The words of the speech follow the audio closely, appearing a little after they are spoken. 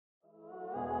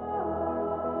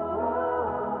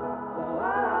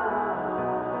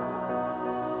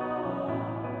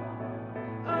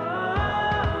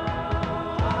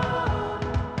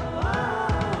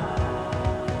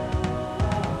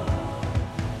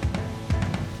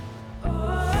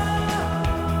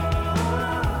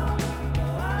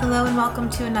Hello and welcome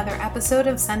to another episode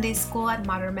of Sunday School at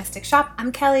Modern Mystic Shop.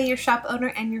 I'm Kelly, your shop owner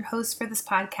and your host for this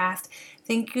podcast.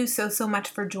 Thank you so much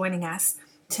for joining us.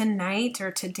 Tonight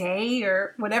or today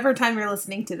or whatever time you're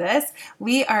listening to this,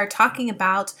 we are talking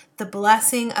about the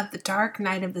blessing of the dark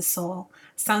night of the soul.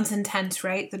 Sounds intense,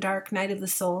 right? The dark night of the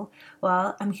soul.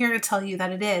 Well, I'm here to tell you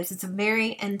that it is. It's a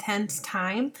very intense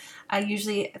time,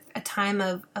 usually a time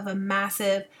of a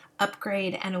massive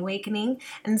upgrade and awakening.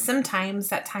 And sometimes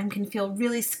that time can feel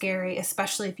really scary,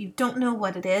 especially if you don't know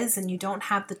what it is and you don't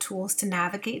have the tools to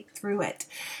navigate through it.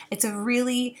 It's a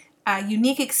really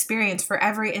unique experience for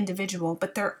every individual,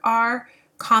 but there are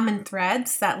common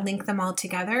threads that link them all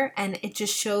together, and it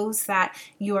just shows that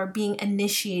you are being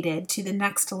initiated to the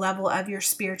next level of your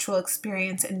spiritual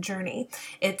experience and journey.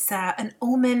 It's an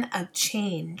omen of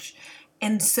change.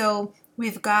 And so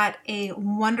we've got a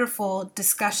wonderful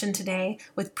discussion today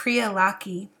with Priya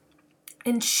Lakhi,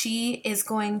 and she is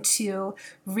going to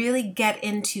really get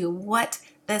into what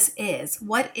this is.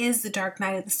 What is the dark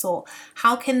night of the soul?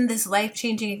 How can this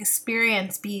life-changing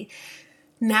experience be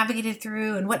navigated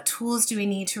through, and what tools do we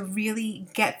need to really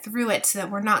get through it so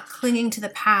that we're not clinging to the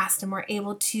past and we're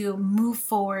able to move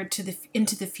forward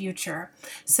into the future.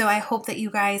 So I hope that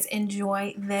you guys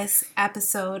enjoy this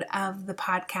episode of the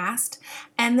podcast.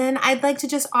 And then I'd like to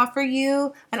just offer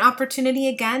you an opportunity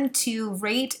again to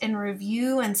rate and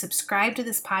review and subscribe to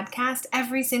this podcast.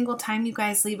 Every single time you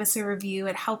guys leave us a review,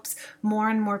 it helps more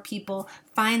and more people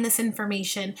find this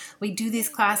information. We do these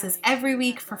classes every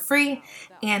week for free,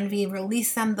 and we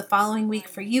release them the following week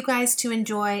for you guys to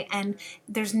enjoy. And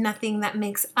there's nothing that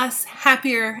makes us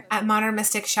happier at Modern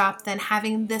Mystic Shop than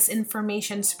having this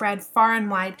information spread far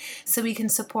and wide so we can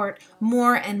support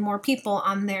more and more people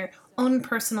on their own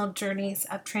personal journeys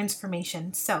of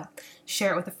transformation. So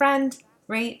share it with a friend,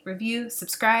 rate, review,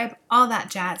 subscribe, all that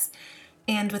jazz.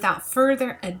 And without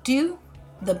further ado,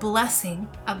 the blessing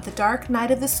of the dark night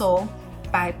of the soul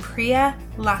by Priya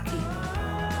Lakhi.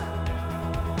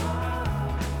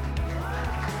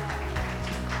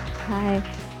 Hi.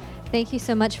 Thank you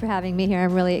so much for having me here.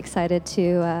 I'm really excited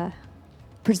to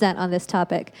present on this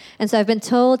topic. And so I've been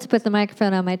told to put the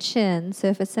microphone on my chin, so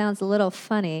if it sounds a little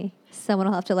funny, someone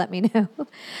will have to let me know.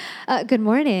 Good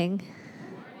morning.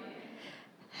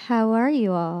 How are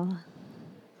you all?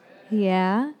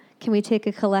 Yeah? Can we take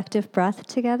a collective breath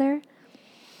together?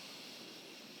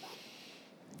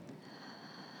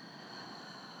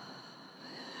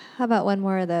 How about one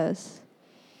more of those?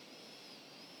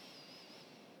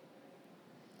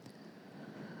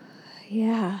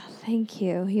 Yeah, thank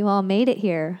you. You all made it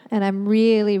here. And I'm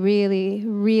really, really,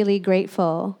 really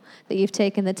grateful that you've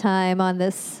taken the time on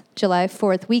this July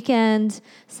 4th weekend,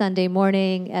 Sunday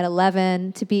morning at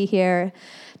 11, to be here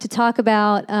to talk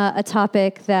about a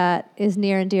topic that is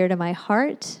near and dear to my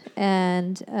heart,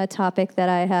 and a topic that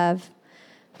I have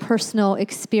personal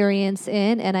experience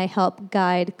in, and I help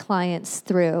guide clients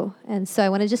through. And so I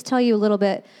want to just tell you a little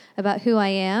bit about who I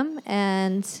am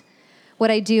and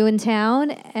what I do in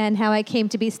town and how I came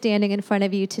to be standing in front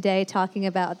of you today talking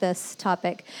about this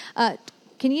topic.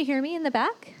 Can you hear me in the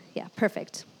back? Yeah,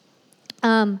 perfect.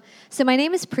 So my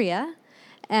name is Priya,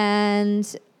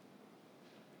 and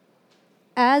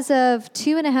as of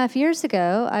 2.5 years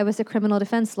ago, I was a criminal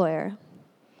defense lawyer.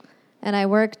 And I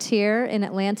worked here in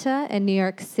Atlanta and New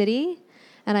York City,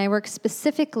 and I worked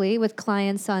specifically with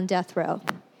clients on death row.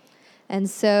 And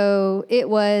so it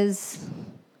was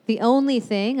the only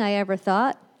thing I ever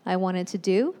thought I wanted to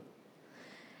do,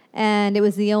 and it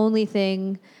was the only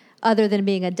thing other than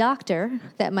being a doctor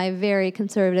that my very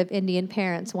conservative Indian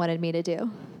parents wanted me to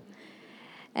do.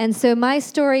 And so my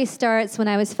story starts when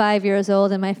I was 5 years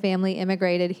old and my family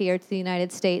immigrated here to the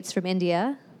United States from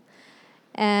India.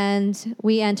 And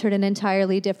we entered an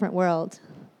entirely different world.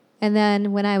 And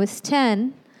then when I was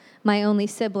 10, my only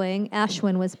sibling,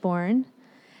 Ashwin, was born,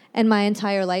 and my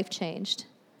entire life changed.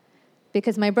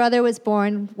 Because my brother was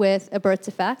born with a birth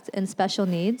defect and special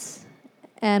needs,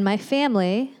 and my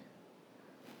family,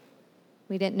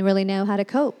 we didn't really know how to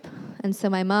cope. And so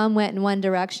my mom went in one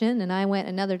direction, and I went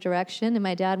another direction, and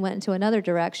my dad went into another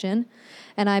direction,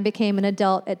 and I became an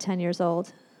adult at 10 years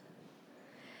old.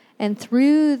 And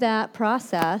through that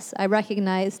process, I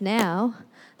recognize now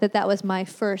that that was my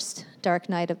first dark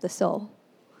night of the soul,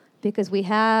 because we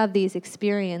have these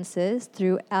experiences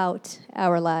throughout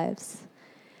our lives.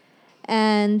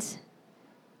 And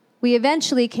we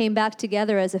eventually came back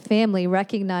together as a family,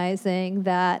 recognizing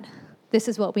that this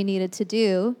is what we needed to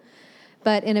do.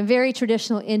 But in a very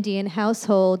traditional Indian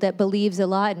household that believes a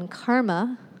lot in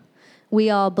karma,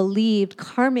 we all believed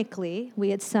karmically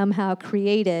we had somehow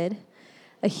created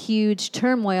a huge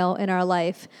turmoil in our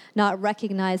life, not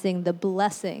recognizing the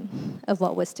blessing of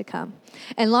what was to come.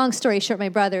 And long story short, my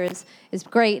brother is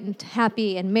great and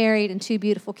happy and married and 2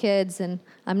 beautiful kids, and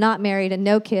I'm not married and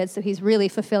no kids, so he's really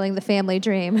fulfilling the family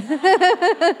dream.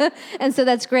 And so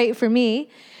that's great for me.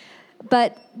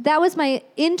 But that was my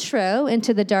intro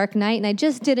into the dark night, and I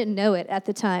just didn't know it at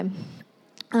the time.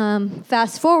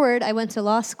 Fast forward, I went to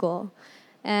law school,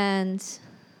 and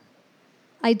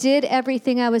I did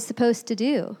everything I was supposed to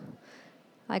do.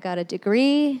 I got a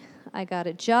degree, I got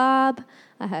a job,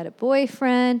 I had a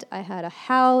boyfriend, I had a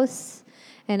house,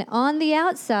 and on the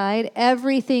outside,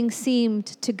 everything seemed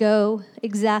to go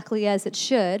exactly as it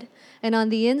should, and on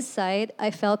the inside,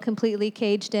 I felt completely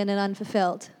caged in and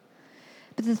unfulfilled.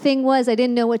 But the thing was, I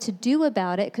didn't know what to do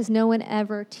about it because no one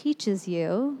ever teaches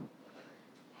you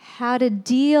how to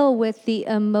deal with the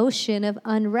emotion of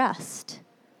unrest,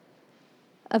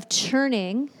 of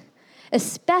churning,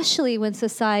 especially when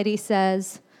society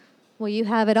says, well, you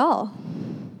have it all,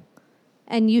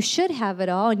 and you should have it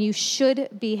all, and you should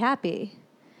be happy.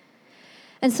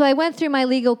 And so I went through my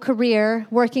legal career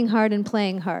working hard and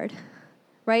playing hard,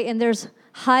 right? And there's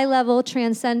high-level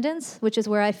transcendence, which is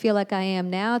where I feel like I am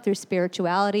now, through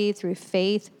spirituality, through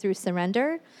faith, through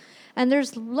surrender. And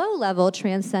there's low-level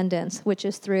transcendence, which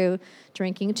is through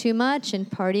drinking too much and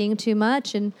partying too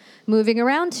much and moving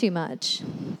around too much.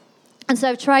 And so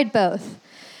I've tried both.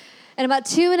 And about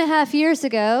 2.5 years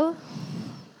ago,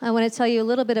 I want to tell you a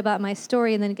little bit about my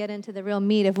story and then get into the real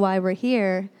meat of why we're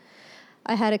here.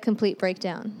 I had a complete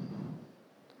breakdown.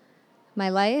 My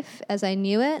life, as I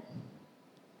knew it,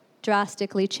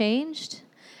 drastically changed.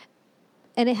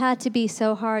 And it had to be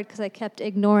so hard because I kept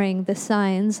ignoring the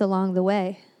signs along the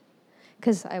way.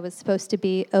 Because I was supposed to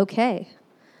be okay.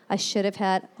 I should have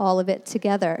had all of it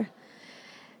together.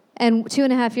 And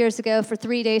 2.5 years ago, for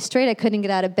 3 days straight, I couldn't get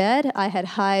out of bed. I had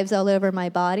hives all over my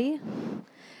body.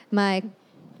 My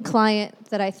client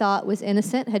that I thought was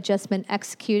innocent had just been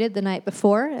executed the night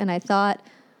before, and I thought,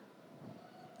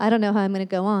 I don't know how I'm going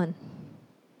to go on.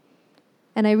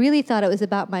 And I really thought it was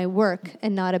about my work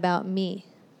and not about me.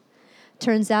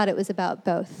 Turns out it was about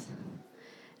both.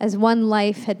 As one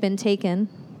life had been taken,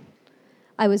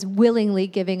 I was willingly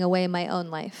giving away my own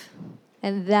life.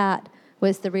 And that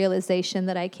was the realization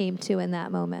that I came to in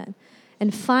that moment.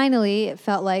 And finally, it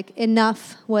felt like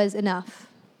enough was enough.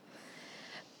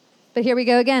 But here we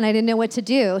go again. I didn't know what to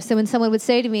do. So when someone would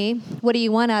say to me, what do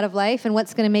you want out of life and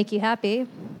what's going to make you happy?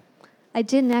 I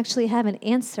didn't actually have an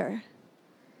answer.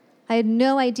 I had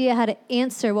no idea how to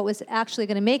answer what was actually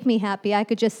going to make me happy. I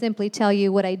could just simply tell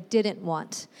you what I didn't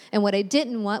want. And what I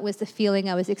didn't want was the feeling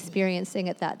I was experiencing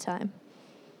at that time.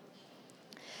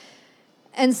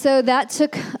 And so that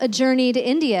took a journey to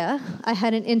India. I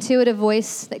had an intuitive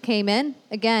voice that came in.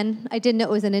 Again, I didn't know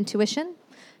it was an intuition.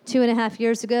 2.5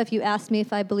 years ago, if you asked me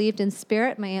if I believed in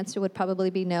spirit, my answer would probably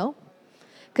be no,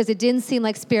 because it didn't seem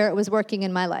like spirit was working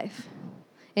in my life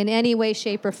in any way,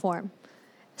 shape, or form.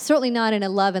 Certainly not in a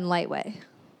love and light way.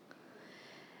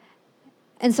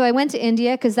 And so I went to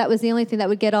India because that was the only thing that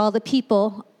would get all the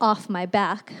people off my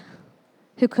back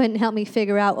who couldn't help me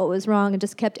figure out what was wrong and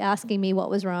just kept asking me what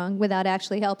was wrong without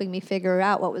actually helping me figure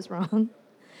out what was wrong.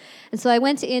 And so I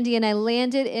went to India and I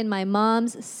landed in my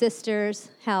mom's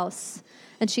sister's house.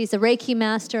 And she's a Reiki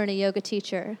master and a yoga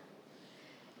teacher.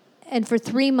 And for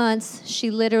 3 months, she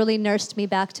literally nursed me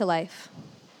back to life.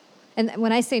 And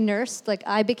when I say nursed, like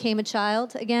I became a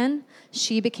child again.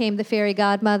 She became the fairy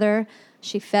godmother.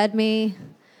 She fed me.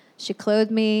 She clothed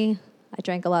me. I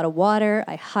drank a lot of water.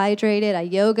 I hydrated. I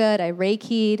yogaed. I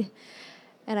Reiki'd.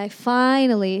 And I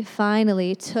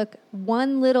finally took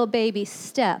one little baby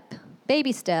step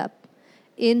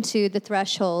into the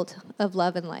threshold of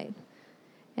love and light.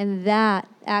 And that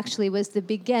actually was the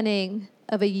beginning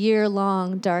of a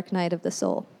year-long dark night of the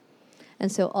soul.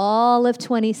 And so all of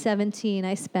 2017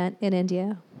 I spent in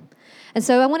India. And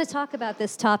so I want to talk about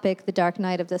this topic, the dark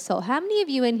night of the soul. How many of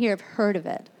you in here have heard of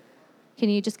it? Can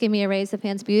you just give me a raise of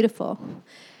hands? Beautiful.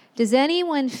 Does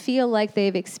anyone feel like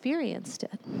they've experienced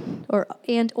it or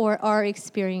are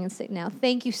experiencing it now?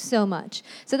 Thank you so much.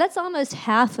 So that's almost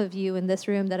half of you in this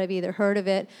room that have either heard of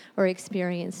it or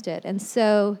experienced it. And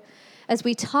so as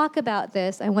we talk about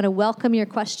this, I want to welcome your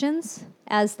questions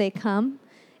as they come.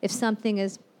 If something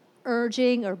is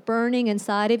urging or burning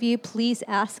inside of you, please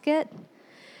ask it.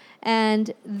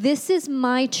 And this is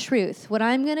my truth. What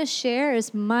I'm going to share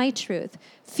is my truth.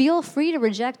 Feel free to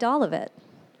reject all of it,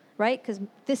 right? Because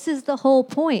this is the whole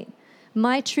point.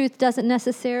 My truth doesn't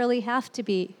necessarily have to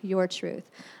be your truth.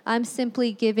 I'm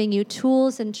simply giving you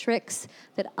tools and tricks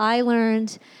that I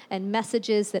learned and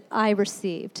messages that I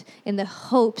received in the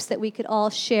hopes that we could all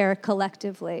share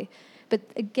collectively. But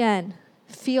again,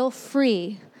 feel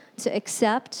free to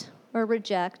accept or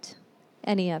reject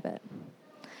any of it.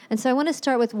 And so I want to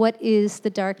start with what is the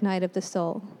dark night of the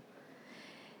soul.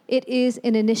 It is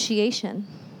an initiation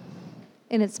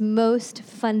in its most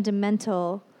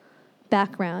fundamental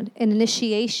background, an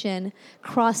initiation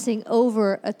crossing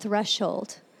over a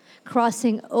threshold,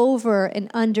 crossing over an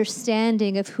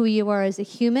understanding of who you are as a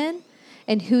human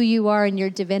and who you are in your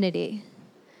divinity.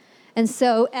 And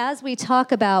so as we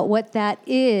talk about what that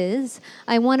is,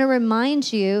 I want to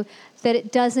remind you that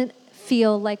it doesn't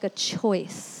feel like a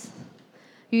choice.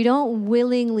 You don't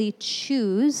willingly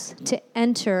choose to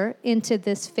enter into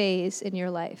this phase in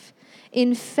your life.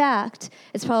 In fact,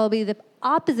 it's probably the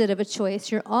opposite of a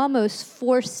choice. You're almost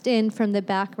forced in from the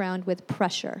background with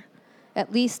pressure.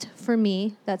 At least for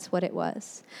me, that's what it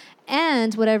was.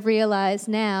 And what I've realized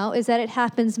now is that it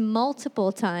happens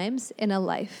multiple times in a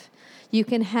life. You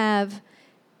can have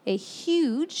a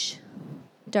huge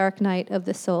dark night of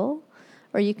the soul,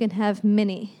 or you can have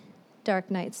many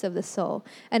dark nights of the soul.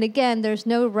 And again, there's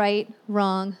no right,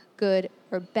 wrong, good,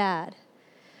 or bad.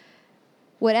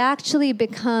 What actually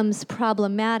becomes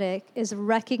problematic is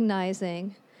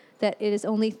recognizing that it is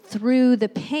only through the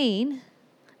pain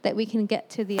that we can get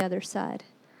to the other side.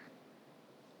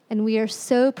 And we are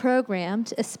so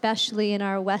programmed, especially in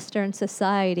our Western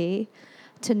society,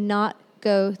 to not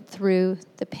go through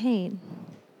the pain.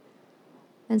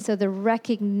 And so the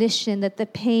recognition that the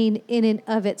pain in and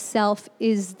of itself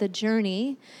is the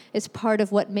journey is part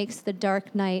of what makes the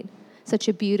dark night such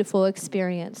a beautiful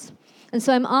experience. And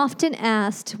so I'm often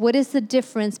asked, what is the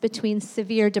difference between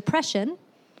severe depression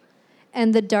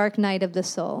and the dark night of the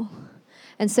soul?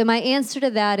 And so my answer to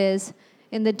that is,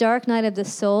 in the dark night of the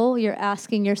soul, you're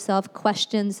asking yourself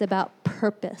questions about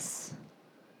purpose,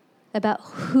 about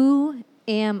who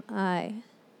am I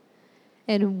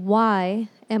and why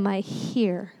am I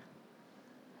here?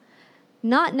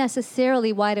 Not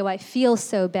necessarily why do I feel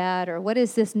so bad, or what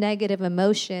is this negative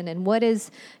emotion, and what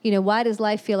is, why does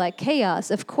life feel like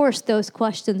chaos? Of course, those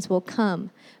questions will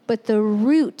come. But the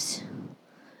root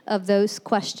of those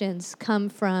questions come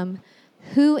from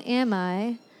who am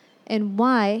I and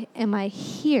why am I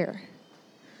here?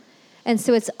 And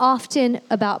so it's often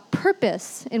about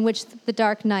purpose in which the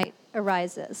dark night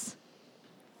arises.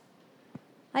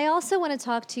 I also want to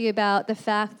talk to you about the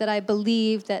fact that I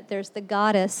believe that there's the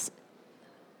goddess.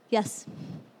 Yes.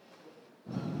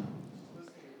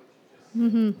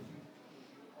 Mm-hmm.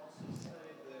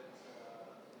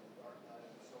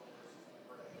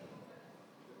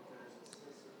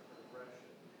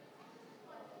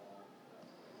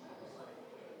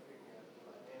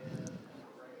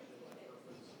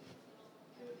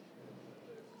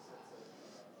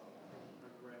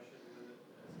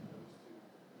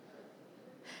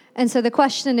 And so the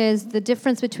question is, the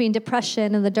difference between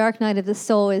depression and the dark night of the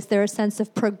soul, is there a sense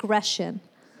of progression?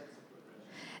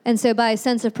 And so by a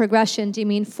sense of progression, do you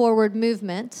mean forward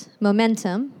movement,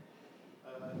 momentum?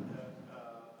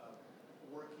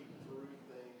 Working through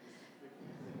things, figuring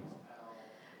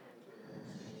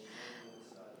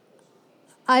things out.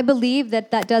 I believe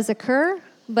that does occur,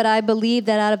 but I believe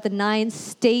that out of the 9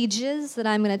 stages that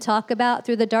I'm going to talk about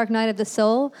through the dark night of the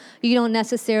soul, you don't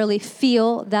necessarily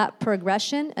feel that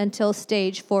progression until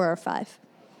stage 4 or 5.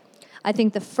 I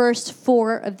think the first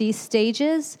 4 of these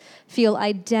stages feel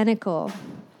identical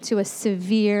to a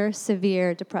severe,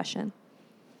 severe depression.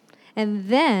 And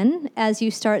then, as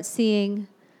you start seeing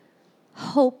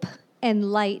hope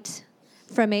and light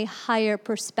from a higher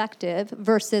perspective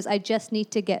versus I just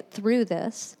need to get through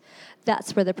this,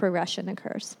 that's where the progression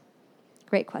occurs.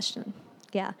 Great question.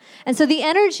 Yeah. And so the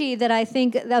energy that I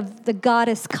think of the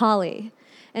goddess Kali,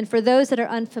 and for those that are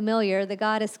unfamiliar, the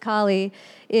goddess Kali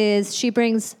she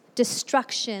brings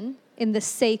destruction in the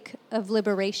sake of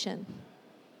liberation.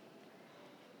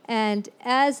 And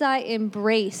as I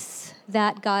embrace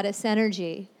that goddess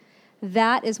energy,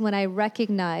 that is when I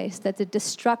recognize that the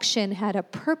destruction had a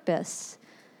purpose,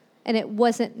 and it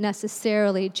wasn't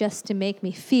necessarily just to make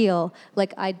me feel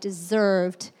like I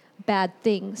deserved bad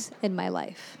things in my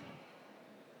life.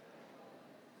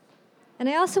 And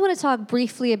I also want to talk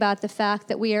briefly about the fact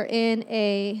that we are in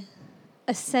a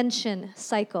ascension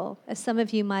cycle, as some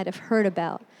of you might have heard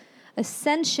about.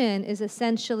 Ascension is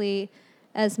essentially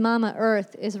as Mama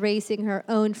Earth is raising her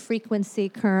own frequency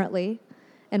currently,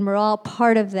 and we're all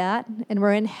part of that, and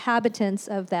we're inhabitants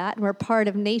of that, and we're part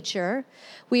of nature,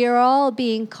 we are all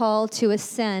being called to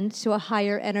ascend to a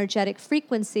higher energetic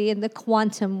frequency in the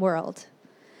quantum world.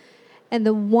 And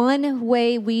the one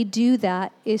way we do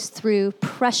that is through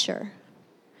pressure,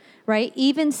 right?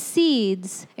 Even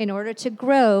seeds, in order to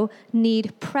grow,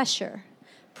 need pressure.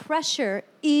 Pressure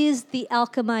is the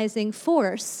alchemizing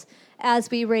force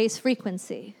as we raise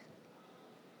frequency.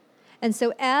 And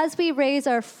so as we raise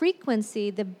our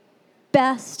frequency, the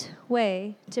best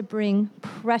way to bring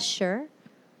pressure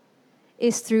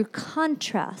is through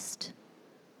contrast,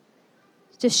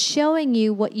 just showing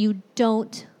you what you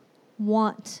don't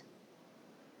want.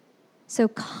 So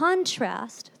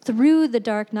contrast through the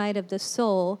dark night of the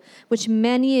soul, which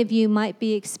many of you might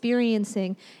be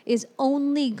experiencing, is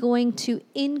only going to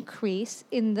increase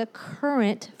in the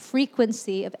current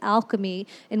frequency of alchemy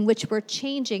in which we're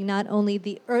changing not only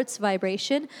the Earth's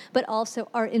vibration, but also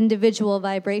our individual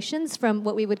vibrations from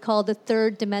what we would call the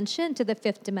third dimension to the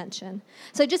fifth dimension.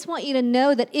 So I just want you to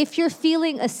know that if you're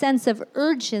feeling a sense of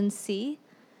urgency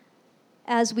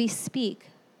as we speak,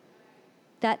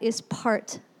 that is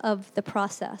part of the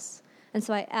process. And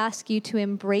so I ask you to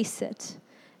embrace it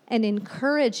and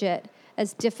encourage it,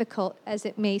 as difficult as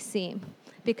it may seem,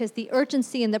 because the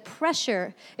urgency and the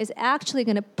pressure is actually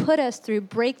going to put us through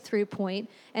breakthrough point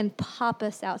and pop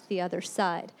us out the other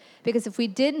side. Because if we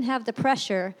didn't have the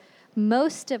pressure,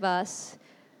 most of us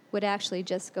would actually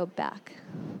just go back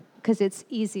because it's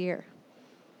easier.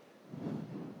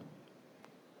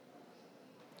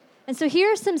 And so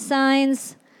here are some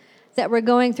signs that we're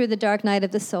going through the dark night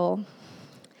of the soul.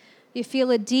 You feel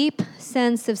a deep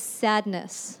sense of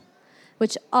sadness,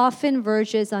 which often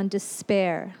verges on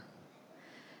despair.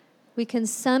 We can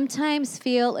sometimes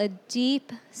feel a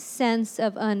deep sense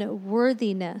of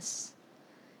unworthiness,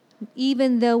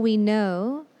 even though we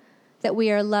know that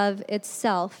we are love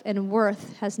itself, and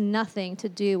worth has nothing to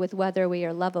do with whether we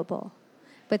are lovable.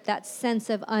 But that sense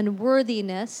of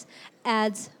unworthiness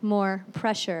adds more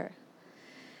pressure.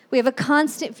 We have a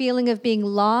constant feeling of being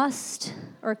lost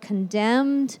or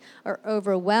condemned or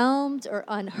overwhelmed or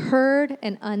unheard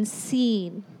and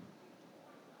unseen.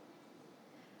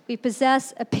 We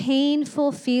possess a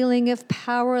painful feeling of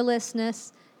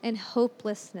powerlessness and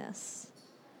hopelessness.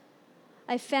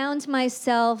 I found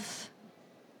myself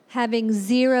having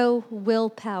zero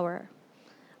willpower.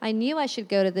 I knew I should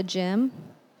go to the gym.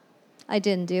 I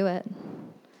didn't do it.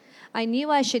 I knew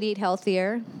I should eat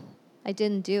healthier. I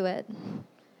didn't do it.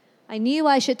 I knew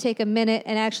I should take a minute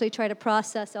and actually try to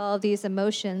process all of these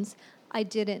emotions. I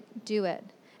didn't do it.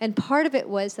 And part of it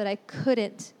was that I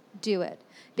couldn't do it,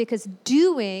 because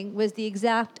doing was the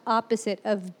exact opposite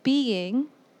of being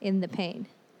in the pain.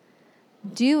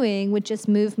 Doing would just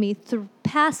move me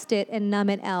past it and numb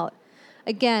it out.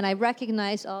 Again, I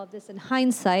recognized all of this in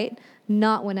hindsight,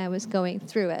 not when I was going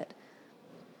through it.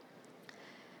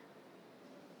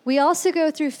 We also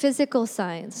go through physical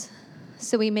signs.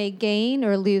 So we may gain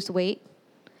or lose weight.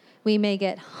 We may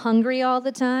get hungry all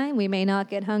the time. We may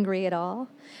not get hungry at all.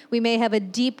 We may have a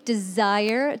deep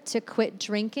desire to quit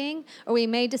drinking, or we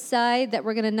may decide that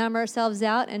we're going to numb ourselves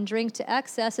out and drink to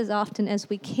excess as often as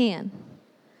we can.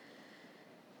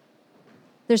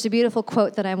 There's a beautiful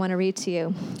quote that I want to read to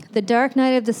you. The dark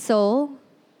night of the soul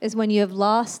is when you have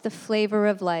lost the flavor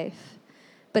of life,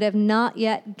 but have not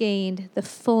yet gained the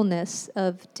fullness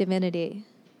of divinity.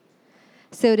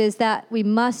 So it is that we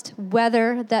must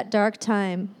weather that dark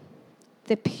time,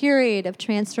 the period of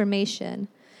transformation,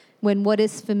 when what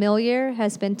is familiar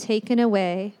has been taken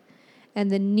away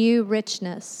and the new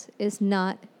richness is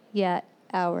not yet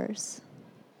ours.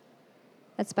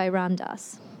 That's by Ram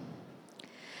Dass.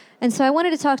 And so I wanted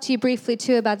to talk to you briefly,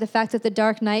 too, about the fact that the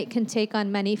dark night can take on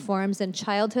many forms in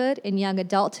childhood, in young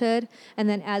adulthood, and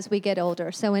then as we get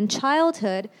older. So in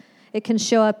childhood, it can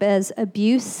show up as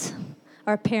abuse,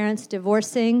 our parents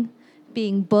divorcing,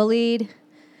 being bullied,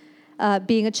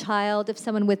 being a child of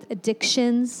someone with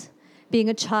addictions, being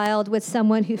a child with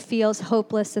someone who feels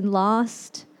hopeless and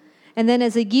lost. And then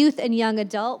as a youth and young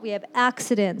adult, we have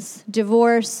accidents,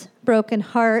 divorce, broken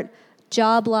heart,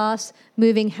 job loss,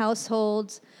 moving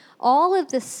households, all of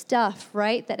this stuff,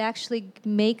 right, that actually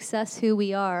makes us who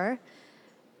we are.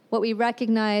 What we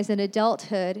recognize in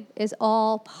adulthood is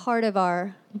all part of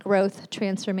our growth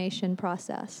transformation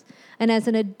process. And as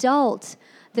an adult,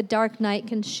 the dark night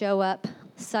can show up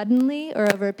suddenly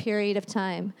or over a period of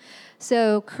time.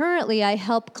 So currently, I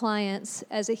help clients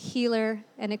as a healer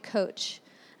and a coach.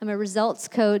 I'm a results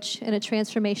coach and a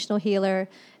transformational healer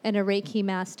and a Reiki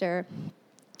master.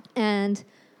 And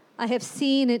I have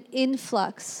seen an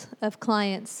influx of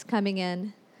clients coming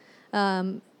in.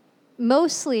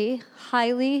 mostly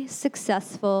highly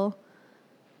successful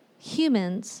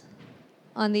humans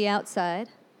on the outside,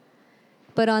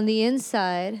 but on the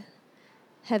inside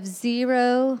have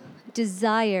zero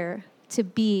desire to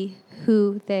be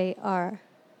who they are.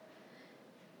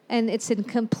 And it's in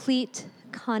complete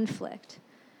conflict.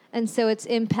 And so it's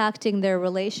impacting their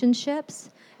relationships,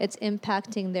 it's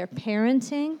impacting their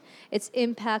parenting, it's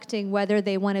impacting whether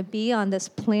they want to be on this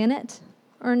planet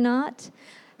or not.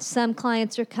 Some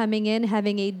clients are coming in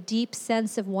having a deep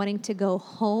sense of wanting to go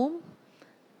home,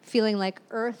 feeling like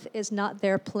Earth is not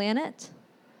their planet,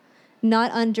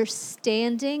 not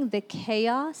understanding the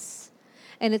chaos,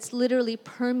 and it's literally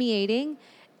permeating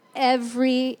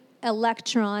every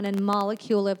electron and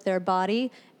molecule of their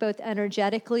body, both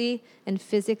energetically and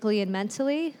physically and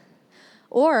mentally.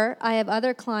 Or I have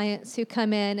other clients who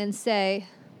come in and say,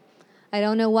 I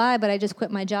don't know why, but I just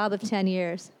quit my job of 10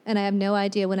 years, and I have no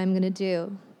idea what I'm going to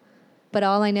do. But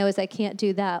all I know is I can't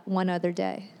do that one other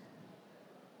day.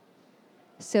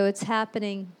 So it's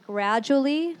happening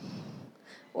gradually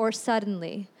or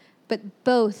suddenly, but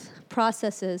both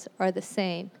processes are the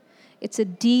same. It's a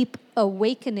deep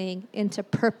awakening into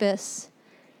purpose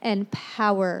and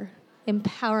power,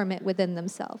 empowerment within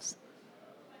themselves.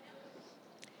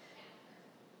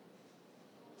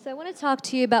 So I want to talk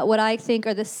to you about what I think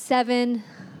are the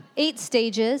 8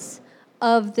 stages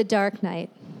of the dark night.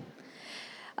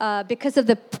 Because of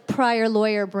the prior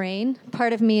lawyer brain,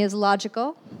 part of me is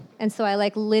logical, and so I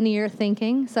like linear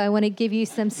thinking. So I want to give you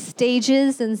some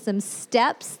stages and some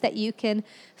steps that you can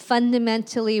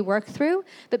fundamentally work through.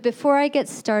 But before I get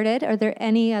started, are there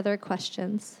any other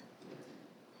questions?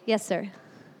 Yes, sir. I know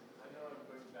I'm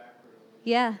going backward.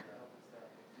 Yeah,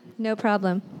 no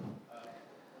problem.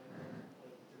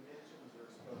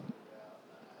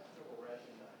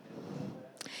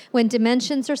 When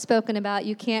dimensions are spoken about,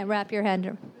 you can't wrap your head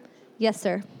around. Yes,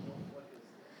 sir.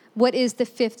 What is the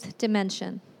 5th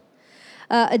dimension?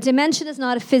 A dimension is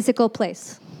not a physical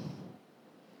place.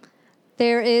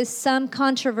 There is some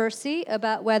controversy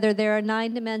about whether there are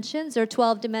 9 dimensions or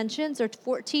 12 dimensions or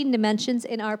 14 dimensions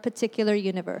in our particular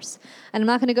universe. And I'm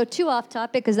not going to go too off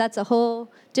topic because that's a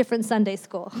whole different Sunday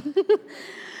school.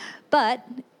 But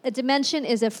a dimension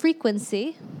is a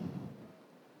frequency,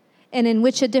 and in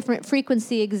which a different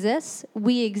frequency exists,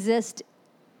 we exist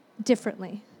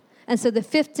differently. And so the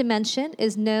 5th dimension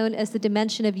is known as the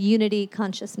dimension of unity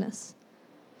consciousness,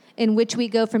 in which we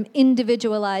go from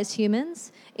individualized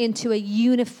humans into a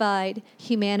unified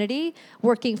humanity,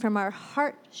 working from our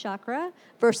heart chakra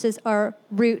versus our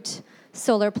root,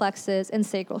 solar plexus, and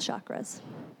sacral chakras.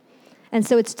 And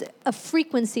so it's a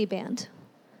frequency band.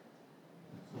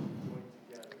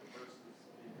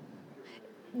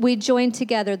 We join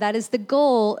together. That is the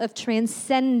goal of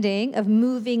transcending, of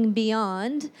moving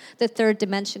beyond the 3rd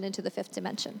dimension into the 5th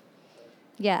dimension.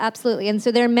 Yeah, absolutely. And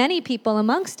so there are many people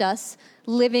amongst us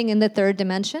living in the 3rd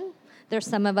dimension. There's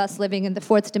some of us living in the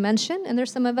 4th dimension, and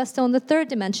there's some of us still in the 3rd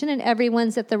dimension, and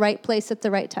everyone's at the right place at the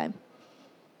right time.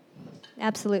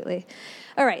 Absolutely.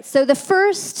 All right, so the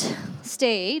first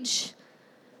stage,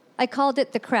 I called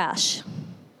it the crash,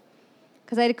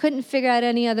 because I couldn't figure out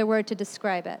any other word to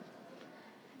describe it.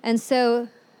 And so,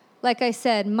 like I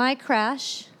said, my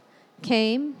crash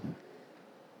came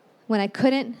when I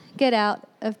couldn't get out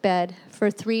of bed for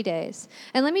 3 days.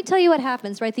 And let me tell you what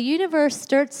happens, right? The universe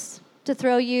starts to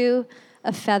throw you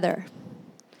a feather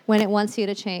when it wants you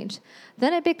to change.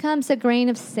 Then it becomes a grain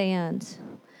of sand.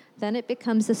 Then it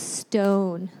becomes a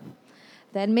stone.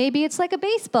 Then maybe it's like a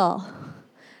baseball.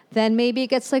 Then maybe it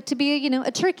gets like to be,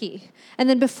 a turkey. And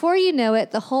then before you know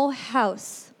it, the whole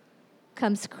house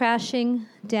comes crashing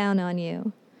down on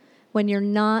you when you're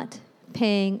not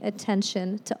paying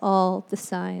attention to all the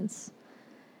signs.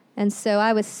 And so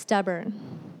I was stubborn,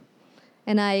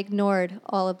 and I ignored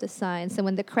all of the signs. And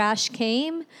when the crash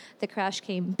came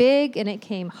big, and it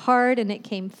came hard, and it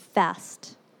came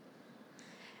fast.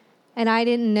 And I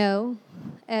didn't know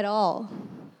at all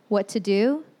what to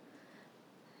do.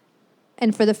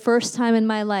 And for the first time in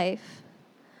my life,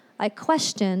 I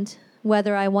questioned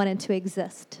whether I wanted to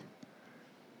exist.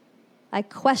 I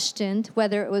questioned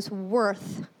whether it was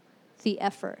worth the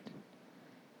effort.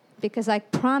 Because I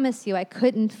promise you, I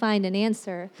couldn't find an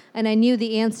answer. And I knew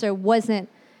the answer wasn't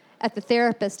at the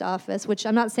therapist's office, which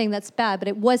I'm not saying that's bad, but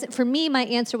it wasn't. For me, my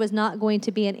answer was not going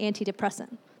to be an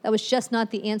antidepressant. That was just not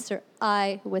the answer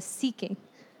I was seeking.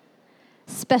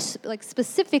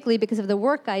 Specifically because of the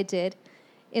work I did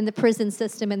in the prison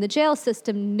system and the jail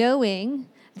system, knowing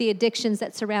the addictions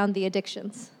that surround the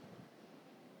addictions.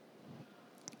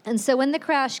 And so when the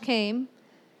crash came,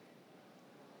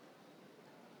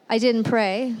 I didn't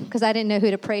pray because I didn't know who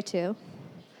to pray to.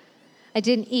 I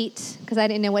didn't eat because I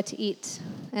didn't know what to eat.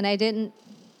 And I didn't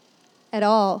at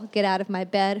all get out of my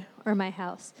bed or my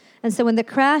house. And so when the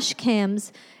crash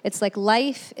comes, it's like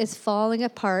life is falling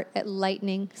apart at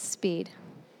lightning speed.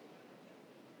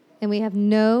 And we have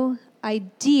no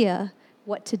idea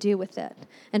what to do with it.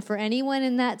 And for anyone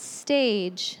in that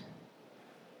stage,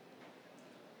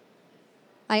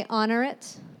 I honor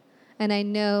it, and I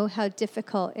know how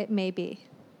difficult it may be.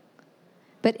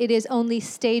 But it is only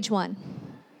stage 1,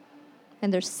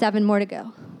 and there's 7 more to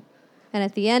go. And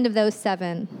at the end of those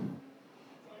 7,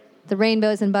 the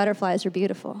rainbows and butterflies are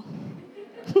beautiful.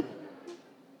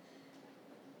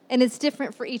 And it's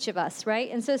different for each of us,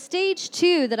 right? And so stage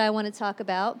 2 that I want to talk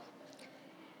about,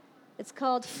 it's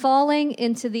called falling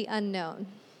into the unknown.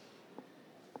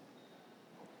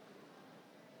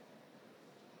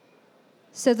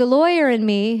 So the lawyer in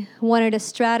me wanted to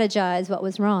strategize what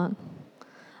was wrong.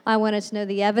 I wanted to know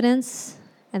the evidence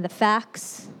and the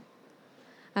facts.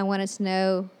 I wanted to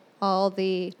know all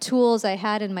the tools I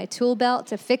had in my tool belt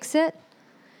to fix it.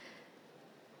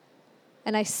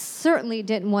 And I certainly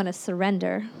didn't want to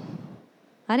surrender.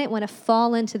 I didn't want to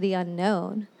fall into the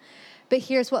unknown. But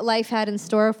here's what life had in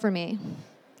store for me.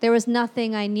 There was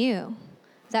nothing I knew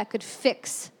that could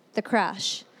fix the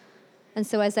crash. And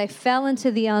so as I fell into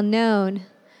the unknown,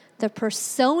 the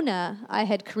persona I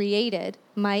had created,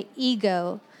 my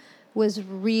ego, was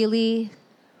really,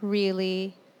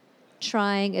 really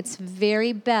trying its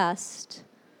very best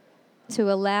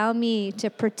to allow me to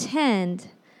pretend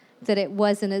that it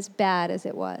wasn't as bad as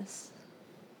it was.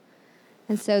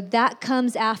 And so that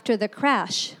comes after the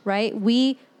crash, right?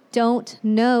 We don't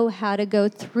know how to go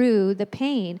through the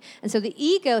pain. And so the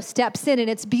ego steps in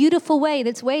its beautiful way, in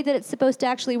its way that it's supposed to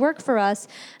actually work for us,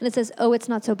 and it says, oh, it's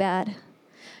not so bad.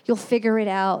 You'll figure it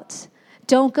out.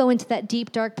 Don't go into that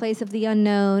deep, dark place of the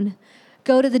unknown.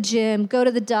 Go to the gym, go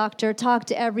to the doctor, talk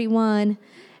to everyone.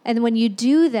 And when you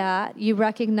do that, you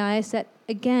recognize that,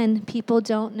 again, people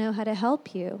don't know how to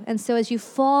help you. And so as you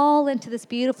fall into this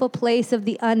beautiful place of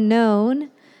the unknown,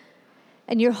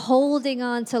 and you're holding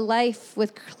on to life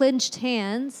with clenched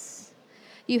hands,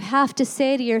 you have to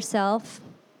say to yourself,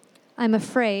 I'm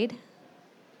afraid,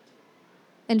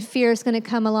 and fear is going to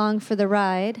come along for the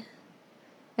ride,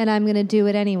 and I'm going to do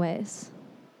it anyways.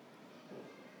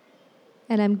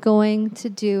 And I'm going to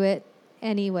do it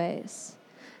anyways.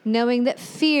 Knowing that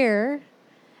fear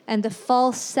and the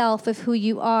false self of who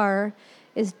you are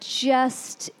is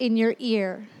just in your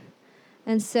ear.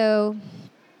 And so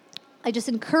I just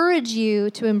encourage you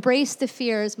to embrace the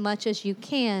fear as much as you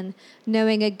can,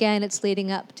 knowing, again, it's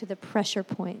leading up to the pressure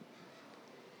point.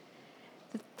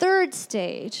 The third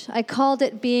stage, I called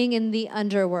it being in the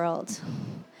underworld.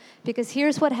 Because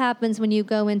here's what happens when you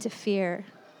go into fear.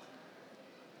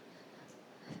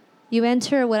 You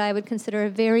enter what I would consider a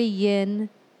very yin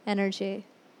energy.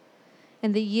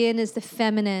 And the yin is the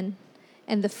feminine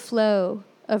and the flow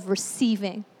of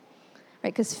receiving.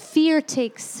 Right? Because fear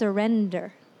takes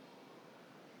surrender.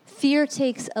 Fear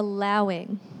takes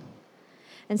allowing.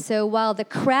 And so while the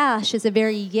crash is a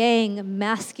very yang,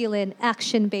 masculine,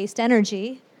 action-based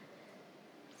energy,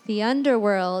 the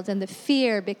underworld and the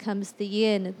fear becomes the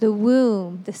yin, the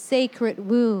womb, the sacred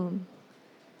womb,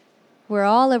 where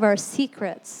all of our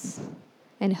secrets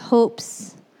and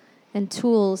hopes and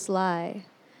tools lie.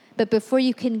 But before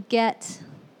you can get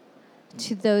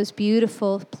to those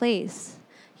beautiful places,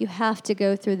 you have to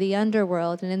go through the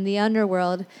underworld. And in the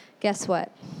underworld, guess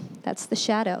what? That's the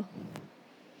shadow,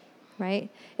 right?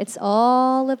 It's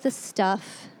all of the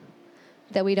stuff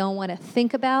that we don't want to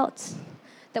think about,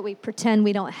 that we pretend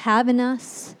we don't have in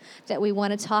us, that we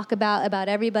want to talk about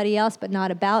everybody else, but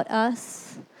not about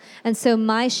us. And so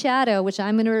my shadow, which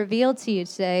I'm going to reveal to you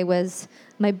today, was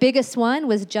my biggest one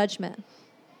was judgment.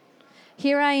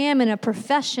 Here I am in a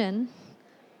profession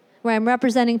where I'm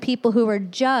representing people who are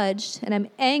judged, and I'm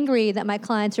angry that my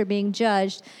clients are being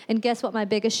judged. And guess what my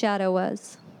biggest shadow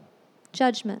was?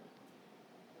 Judgment.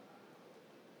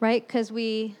 Right? Because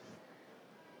we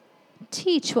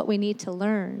teach what we need to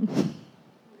learn.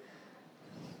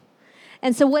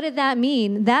 And so what did that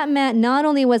mean? That meant not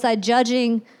only was I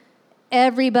judging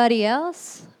everybody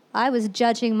else, I was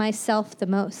judging myself the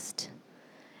most.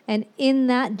 And in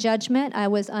that judgment, I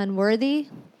was unworthy,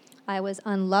 I was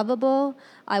unlovable,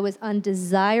 I was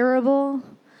undesirable,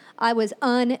 I was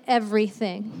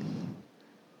everything.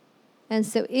 And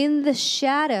so in the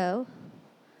shadow,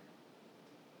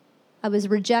 I was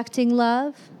rejecting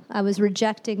love, I was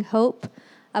rejecting hope,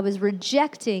 I was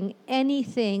rejecting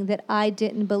anything that I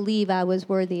didn't believe I was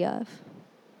worthy of.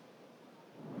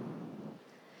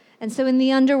 And so in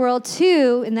the underworld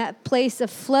too, in that place of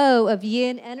flow of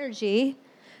yin energy,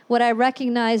 what I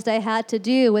recognized I had to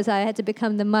do was I had to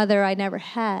become the mother I never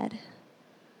had.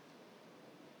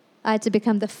 I had to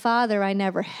become the father I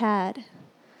never had.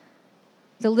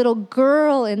 The little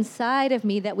girl inside of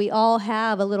me that we all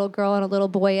have, a little girl and a little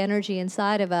boy energy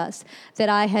inside of us, that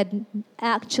I had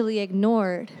actually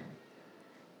ignored.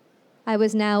 I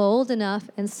was now old enough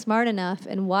and smart enough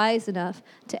and wise enough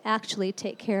to actually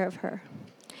take care of her.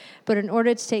 But in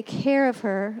order to take care of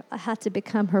her, I had to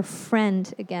become her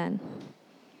friend again.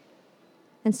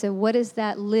 And so what does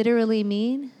that literally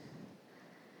mean?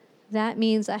 That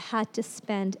means I had to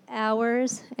spend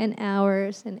hours and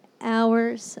hours and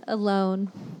hours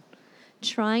alone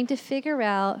trying to figure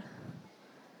out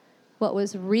what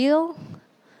was real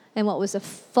and what was a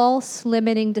false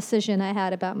limiting decision I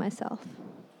had about myself.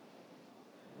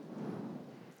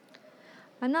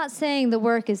 I'm not saying the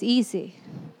work is easy.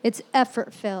 It's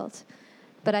effort-filled.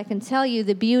 But I can tell you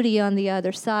the beauty on the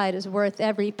other side is worth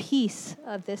every piece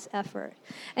of this effort.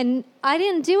 And I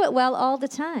didn't do it well all the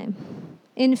time.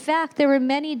 In fact, there were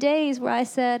many days where I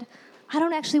said, I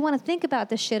don't actually want to think about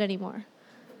this shit anymore.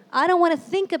 I don't want to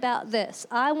think about this.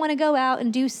 I want to go out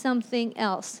and do something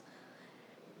else.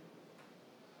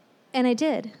 And I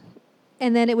did.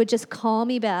 And then it would just call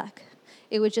me back.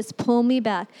 It would just pull me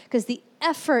back. Because the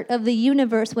effort of the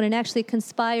universe, when it actually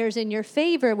conspires in your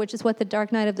favor, which is what the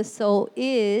dark night of the soul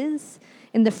is,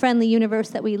 in the friendly universe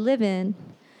that we live in,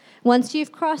 once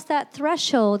you've crossed that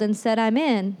threshold and said, I'm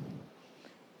in,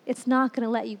 it's not going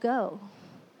to let you go.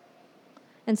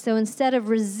 And so instead of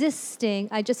resisting,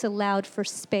 I just allowed for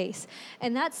space.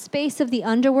 And that space of the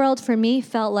underworld for me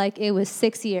felt like it was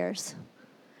 6 years.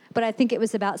 But I think it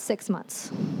was about 6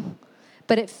 months.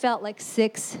 But it felt like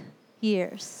 6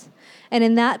 years. And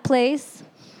in that place,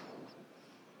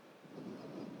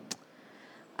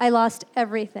 I lost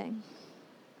everything.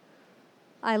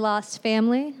 I lost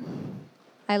family.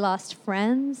 I lost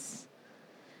friends.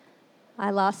 I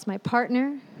lost my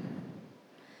partner.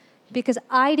 Because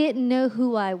I didn't know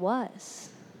who I was.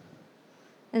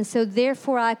 And so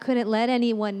therefore I couldn't let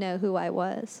anyone know who I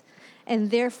was. And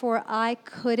therefore I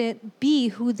couldn't be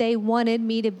who they wanted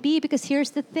me to be. Because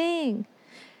here's the thing.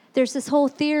 There's this whole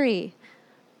theory.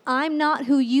 I'm not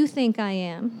who you think I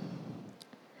am.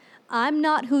 I'm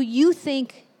not who you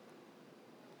think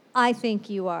I think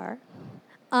you are.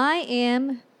 I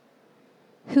am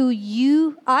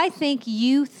who I think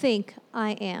you think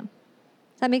I am.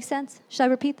 Does that make sense? Should I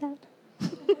repeat that?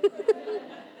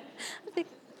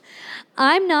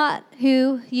 I'm not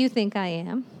who you think I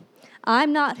am.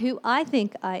 I'm not who I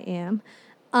think I am.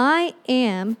 I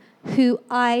am who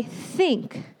I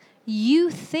think you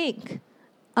think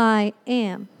I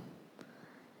am.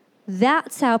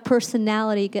 That's how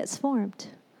personality gets formed.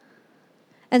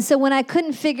 And so when I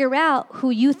couldn't figure out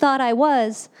who you thought I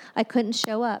was, I couldn't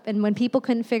show up. And when people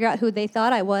couldn't figure out who they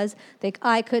thought I was,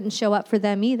 I couldn't show up for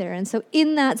them either. And so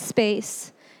in that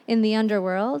space, in the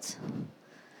underworld,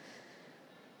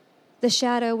 the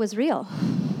shadow was real.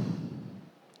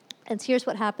 And here's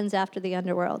what happens after the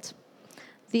underworld.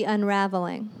 The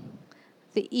unraveling,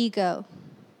 the ego,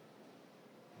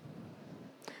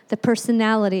 the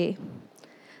personality,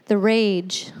 the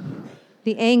rage,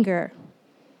 the anger.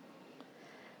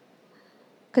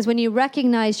 Because when you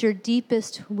recognize your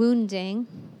deepest wounding,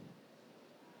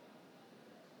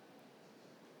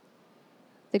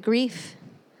 the grief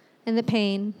and the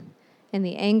pain and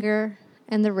the anger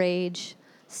and the rage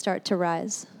start to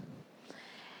rise.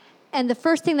 And the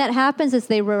first thing that happens is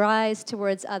they rise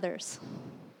towards others.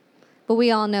 But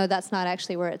we all know that's not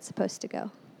actually where it's supposed to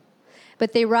go.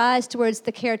 But they rise towards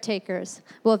the caretakers.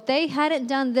 Well, if they hadn't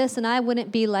done this, then I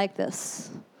wouldn't be like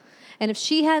this. And if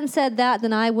she hadn't said that,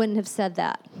 then I wouldn't have said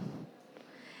that.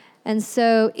 And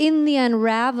so in the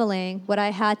unraveling, what I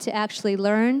had to actually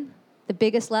learn, the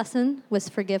biggest lesson was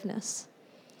forgiveness.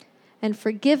 And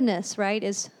forgiveness, right,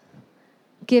 is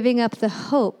giving up the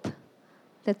hope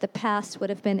that the past would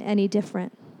have been any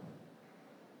different.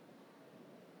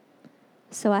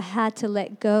 So I had to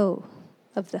let go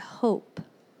of the hope.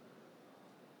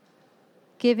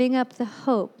 Giving up the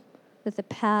hope that the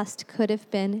past could have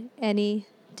been any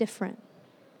different.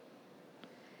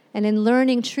 And in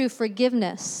learning true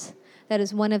forgiveness, that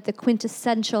is one of the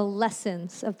quintessential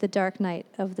lessons of the dark night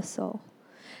of the soul.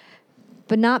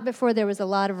 But not before there was a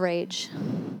lot of rage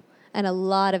and a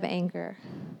lot of anger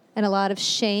and a lot of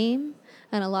shame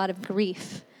and a lot of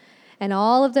grief. And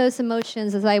all of those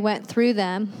emotions, as I went through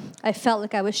them, I felt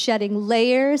like I was shedding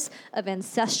layers of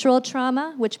ancestral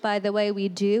trauma, which, by the way, we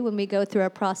do when we go through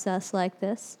a process like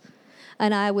this.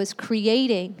 And I was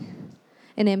creating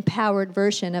an empowered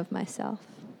version of myself.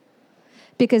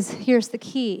 Because here's the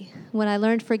key. When I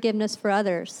learned forgiveness for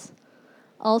others,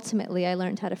 ultimately, I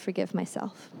learned how to forgive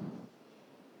myself.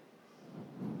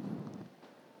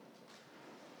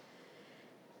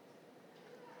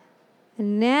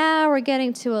 And now we're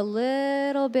getting to a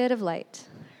little bit of light,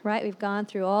 right? We've gone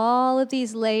through all of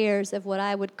these layers of what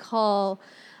I would call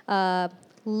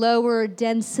lower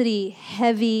density,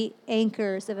 heavy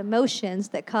anchors of emotions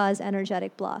that cause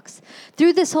energetic blocks.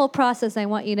 Through this whole process, I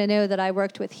want you to know that I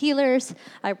worked with healers,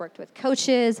 I worked with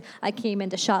coaches, I came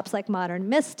into shops like Modern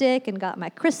Mystic and got my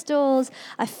crystals.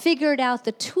 I figured out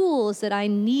the tools that I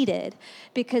needed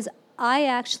because I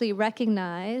actually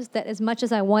recognized that as much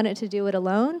as I wanted to do it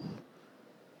alone,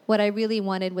 what I really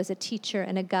wanted was a teacher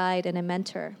and a guide and a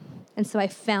mentor. And so I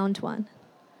found one.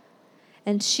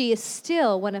 And she is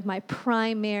still one of my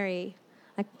primary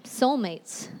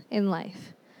soulmates in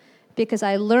life because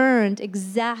I learned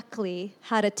exactly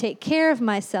how to take care of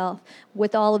myself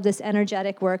with all of this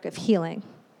energetic work of healing.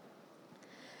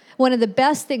 One of the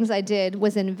best things I did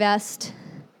was invest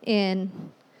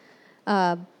in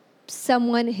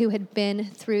someone who had been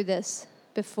through this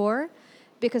before,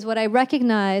 because what I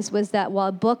recognized was that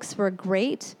while books were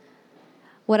great,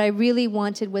 what I really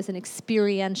wanted was an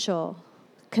experiential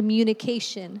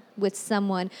communication with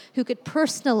someone who could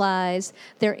personalize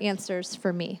their answers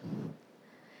for me.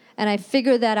 And I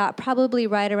figured that out probably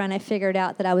right around I figured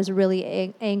out that I was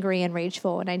really angry and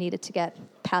rageful and I needed to get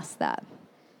past that.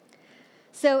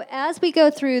 So as we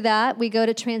go through that, we go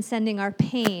to transcending our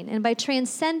pain. And by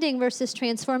transcending versus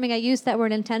transforming, I use that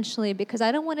word intentionally because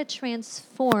I don't want to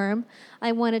transform,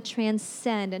 I want to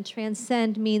transcend. And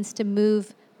transcend means to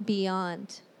move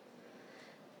beyond.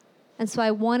 And so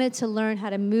I wanted to learn how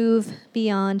to move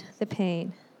beyond the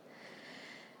pain.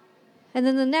 And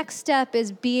then the next step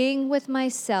is being with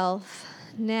myself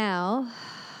now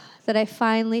that I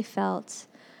finally felt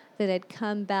that I'd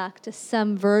come back to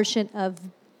some version of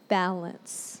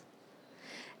balance,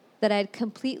 that I'd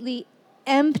completely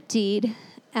emptied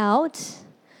out,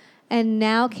 and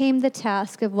now came the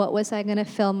task of what was I going to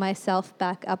fill myself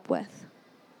back up with.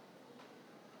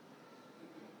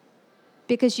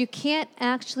 Because you can't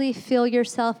actually fill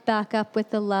yourself back up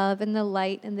with the love and the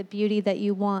light and the beauty that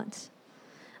you want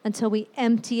until we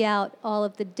empty out all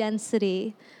of the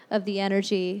density of the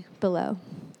energy below.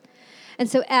 And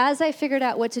so as I figured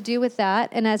out what to do with that,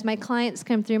 and as my clients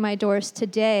come through my doors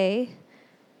today,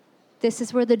 this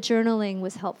is where the journaling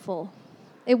was helpful.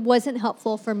 It wasn't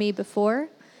helpful for me before.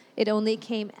 It only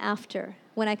came after,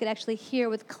 when I could actually hear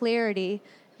with clarity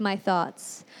my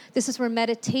thoughts. This is where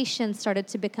meditation started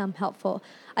to become helpful.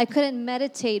 I couldn't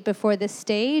meditate before this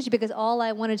stage because all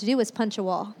I wanted to do was punch a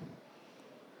wall.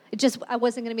 I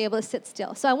wasn't going to be able to sit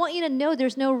still. So I want you to know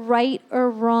there's no right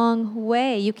or wrong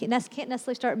way. You can't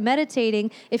necessarily start meditating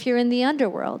if you're in the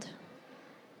underworld,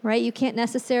 right? You can't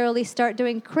necessarily start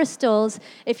doing crystals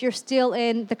if you're still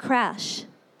in the crash.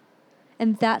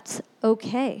 And that's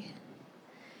okay.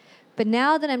 But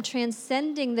now that I'm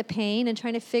transcending the pain and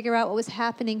trying to figure out what was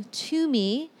happening to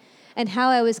me and how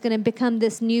I was going to become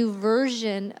this new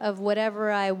version of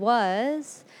whatever I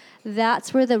was,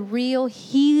 that's where the real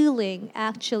healing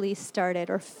actually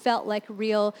started, or felt like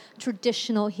real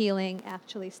traditional healing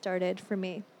actually started for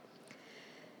me.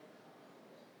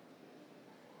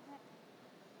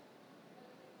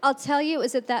 I'll tell you, it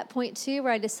was at that point, too,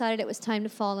 where I decided it was time to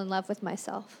fall in love with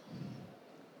myself.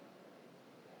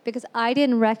 Because I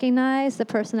didn't recognize the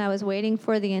person I was waiting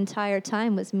for the entire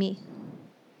time was me.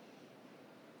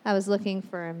 I was looking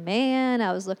for a man,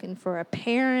 I was looking for a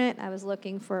parent, I was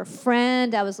looking for a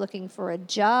friend, I was looking for a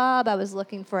job, I was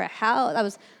looking for a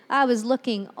house, I was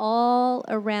looking all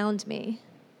around me.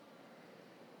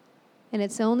 And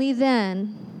it's only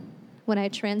then, when I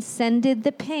transcended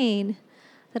the pain,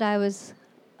 that I was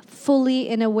fully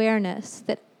in awareness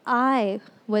that I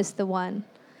was the one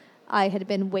I had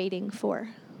been waiting for.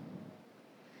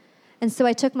 And so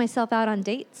I took myself out on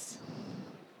dates.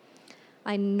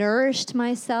 I nourished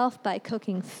myself by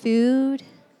cooking food.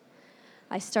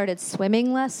 I started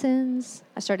swimming lessons.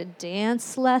 I started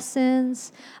dance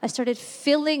lessons. I started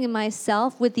filling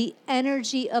myself with the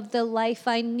energy of the life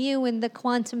I knew in the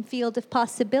quantum field of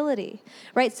possibility,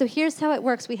 right? So here's how it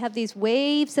works. We have these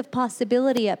waves of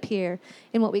possibility up here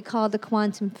in what we call the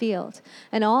quantum field.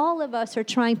 And all of us are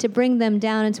trying to bring them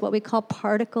down into what we call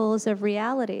particles of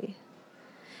reality.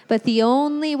 But the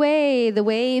only way the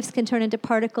waves can turn into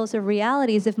particles of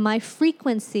reality is if my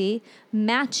frequency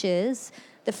matches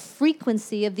the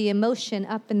frequency of the emotion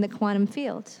up in the quantum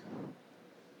field.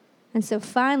 And so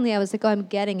finally I was like, I'm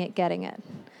getting it.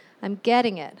 I'm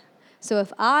getting it. So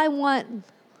if I want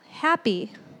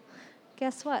happy,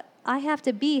 guess what? I have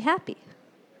to be happy.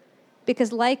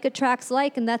 because like attracts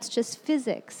like, and that's just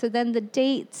physics. So then the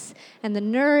dates and the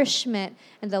nourishment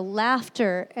and the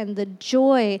laughter and the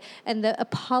joy and the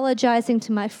apologizing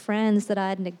to my friends that I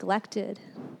had neglected,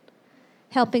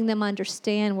 helping them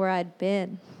understand where I'd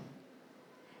been.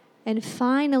 And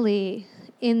finally,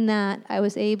 in that, I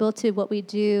was able to, what we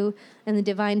do in the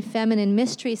Divine Feminine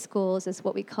Mystery Schools is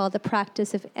what we call the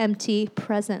practice of empty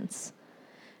presence,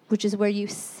 which is where you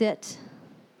sit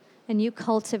and you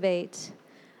cultivate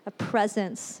a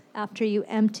presence after you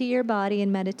empty your body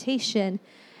in meditation.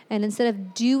 And instead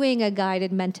of doing a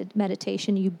guided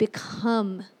meditation, you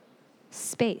become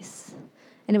space.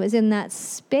 And it was in that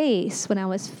space when I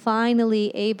was finally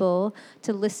able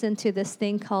to listen to this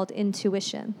thing called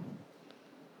intuition.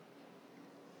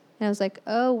 And I was like,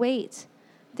 oh, wait,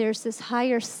 there's this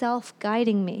higher self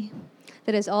guiding me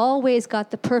that has always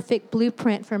got the perfect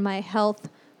blueprint for my health,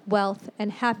 wealth,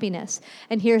 and happiness.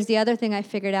 And here's the other thing I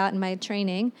figured out in my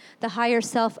training. The higher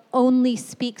self only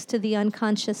speaks to the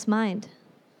unconscious mind.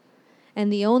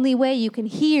 And the only way you can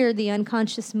hear the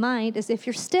unconscious mind is if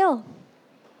you're still.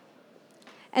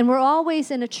 And we're always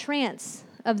in a trance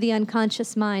of the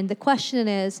unconscious mind. The question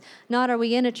is, not are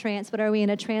we in a trance, but are we in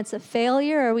a trance of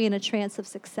failure, or are we in a trance of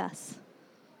success?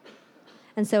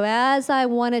 And so as I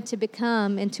wanted to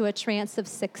become into a trance of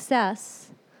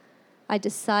success, I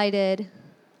decided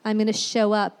I'm going to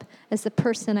show up as the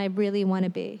person I really want to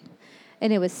be.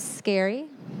 And it was scary.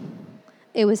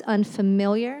 It was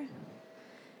unfamiliar.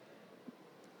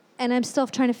 And I'm still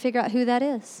trying to figure out who that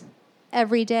is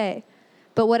every day.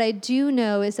 But what I do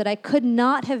know is that I could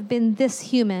not have been this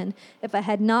human if I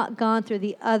had not gone through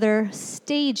the other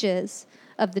stages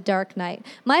of the dark night.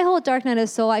 My whole dark night of the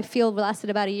soul, I feel, lasted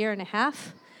about 1.5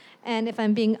 years. And if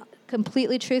I'm being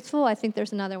completely truthful, I think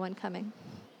there's another one coming.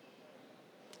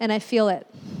 And I feel it.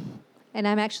 And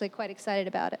I'm actually quite excited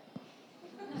about it.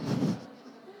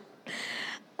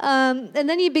 And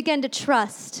then you begin to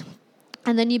trust.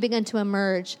 And then you begin to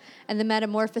emerge. And the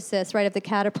metamorphosis, right, of the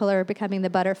caterpillar becoming the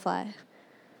butterfly.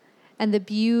 And the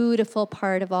beautiful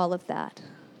part of all of that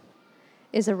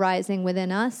is arising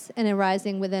within us and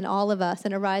arising within all of us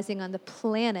and arising on the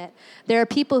planet. There are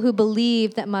people who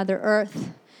believe that Mother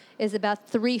Earth is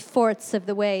about 3/4 of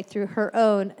the way through her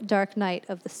own dark night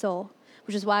of the soul,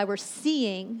 which is why we're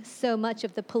seeing so much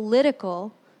of the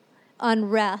political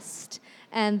unrest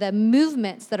and the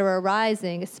movements that are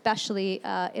arising, especially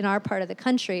in our part of the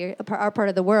country, our part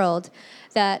of the world,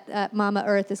 that Mama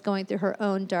Earth is going through her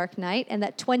own dark night, and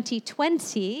that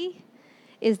 2020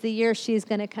 is the year she's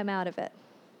going to come out of it.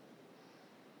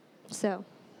 So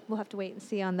we'll have to wait and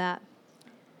see on that.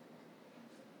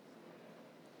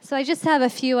 So I just have a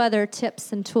few other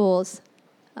tips and tools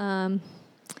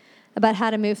about how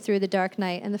to move through the dark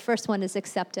night, and the first one is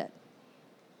accept it.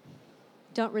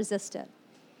 Don't resist it.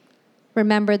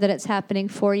 Remember that it's happening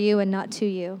for you and not to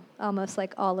you, almost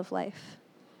like all of life.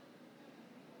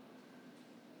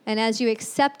 And as you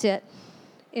accept it,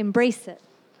 embrace it.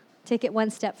 Take it one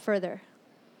step further.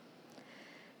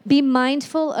 Be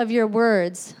mindful of your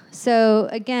words. So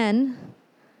again,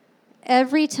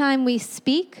 every time we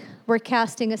speak, we're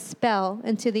casting a spell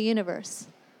into the universe.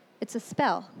 It's a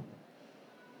spell.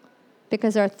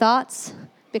 Because our thoughts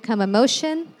become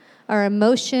emotion, our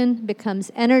emotion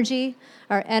becomes energy,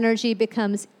 our energy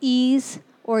becomes ease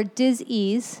or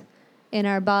dis-ease in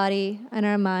our body and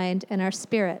our mind and our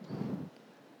spirit.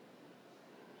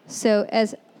 So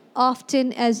as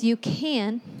often as you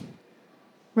can,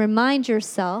 remind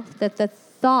yourself that the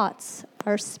thoughts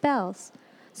are spells.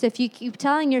 So if you keep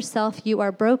telling yourself you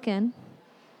are broken,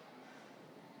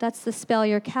 that's the spell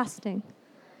you're casting.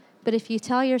 But if you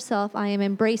tell yourself, I am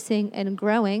embracing and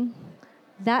growing,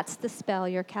 that's the spell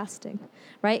you're casting,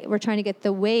 right? We're trying to get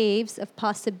the waves of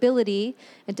possibility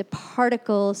into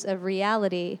particles of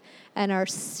reality, and our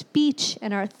speech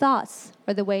and our thoughts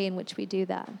are the way in which we do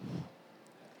that.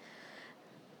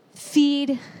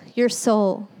 Feed your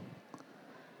soul.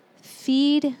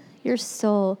 Feed your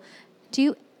soul.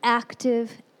 Do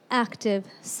active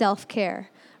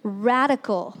self-care.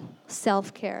 Radical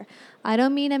self-care. I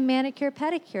don't mean a manicure,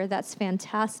 pedicure. That's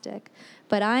fantastic.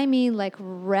 But I mean like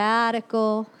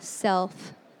radical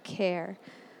self-care.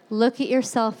 Look at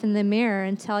yourself in the mirror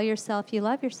and tell yourself you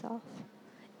love yourself.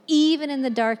 Even in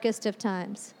the darkest of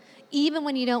times. Even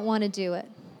when you don't want to do it.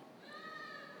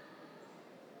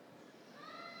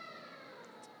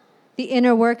 The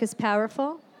inner work is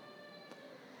powerful.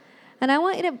 And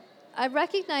I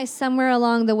recognized somewhere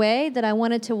along the way that I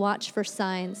wanted to watch for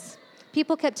signs.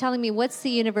 People kept telling me, what's the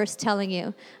universe telling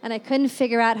you? And I couldn't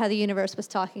figure out how the universe was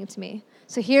talking to me.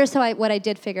 So here's what I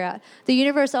did figure out. The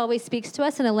universe always speaks to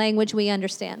us in a language we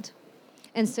understand.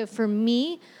 And so for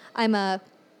me, I'm a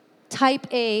type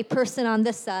A person on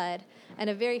this side and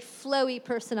a very flowy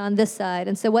person on this side.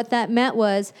 And so what that meant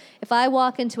was if I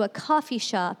walk into a coffee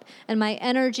shop and my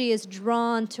energy is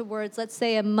drawn towards, let's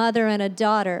say, a mother and a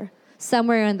daughter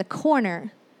somewhere in the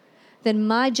corner, then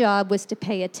my job was to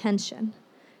pay attention.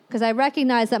 Because I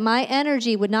recognized that my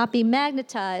energy would not be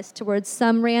magnetized towards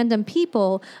some random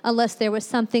people unless there was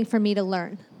something for me to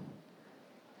learn.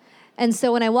 And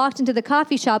so when I walked into the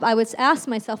coffee shop, I would ask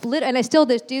myself, and I still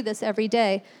do this every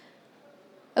day,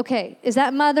 okay, is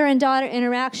that mother and daughter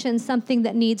interaction something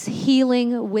that needs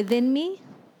healing within me?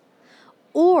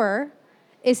 Or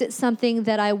is it something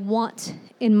that I want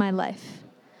in my life?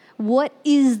 What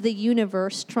is the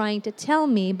universe trying to tell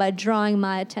me by drawing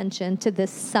my attention to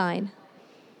this sign?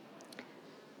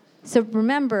 So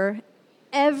remember,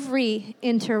 every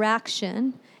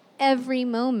interaction, every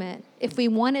moment, if we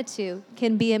wanted to,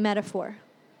 can be a metaphor.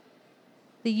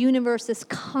 The universe is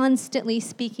constantly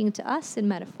speaking to us in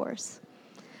metaphors.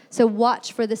 So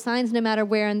watch for the signs no matter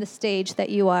where on the stage that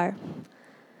you are.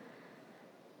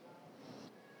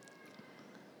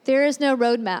 There is no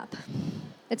roadmap.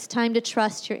 It's time to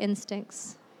trust your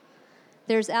instincts.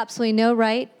 There's absolutely no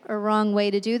right or wrong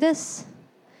way to do this.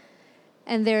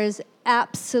 And there's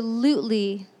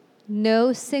absolutely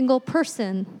no single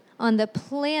person on the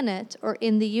planet or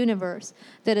in the universe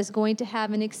that is going to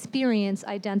have an experience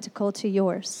identical to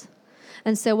yours.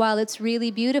 And so while it's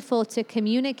really beautiful to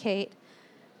communicate,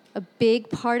 a big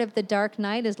part of the dark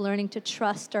night is learning to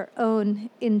trust our own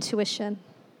intuition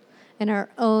and our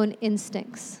own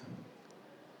instincts.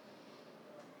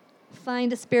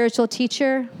 Find a spiritual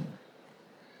teacher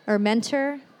or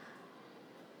mentor.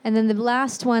 And then the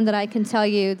last one that I can tell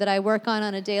you that I work on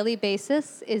a daily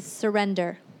basis is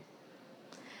surrender.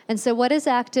 And so what does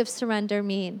active surrender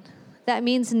mean? That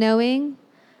means knowing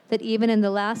that even in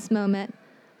the last moment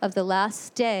of the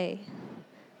last day,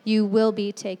 you will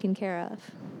be taken care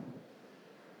of.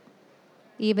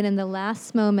 Even in the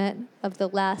last moment of the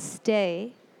last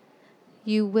day,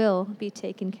 you will be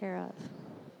taken care of.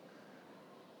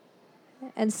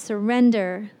 And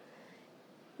surrender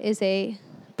is a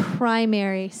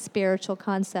primary spiritual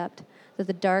concept that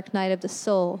the dark night of the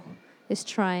soul is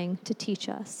trying to teach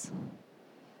us.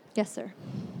 Yes, sir.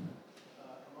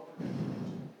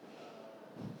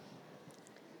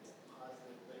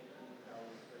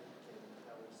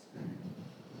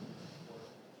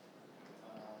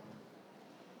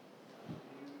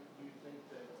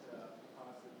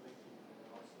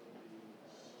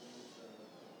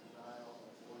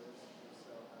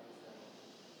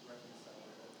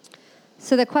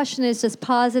 So the question is, does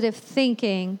positive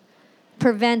thinking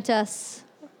prevent us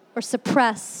or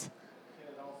suppress?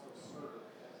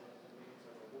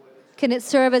 Can it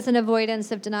serve as an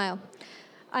avoidance of denial?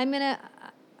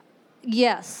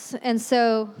 Yes. And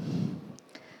so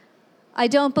I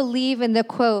don't believe in the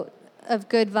quote of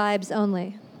good vibes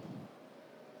only.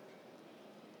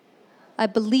 I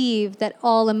believe that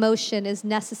all emotion is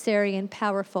necessary and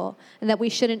powerful, and that we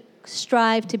shouldn't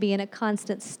strive to be in a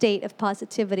constant state of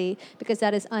positivity because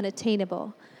that is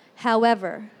unattainable.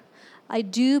 However, I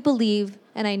do believe,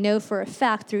 and I know for a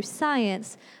fact through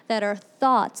science, that our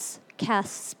thoughts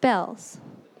cast spells.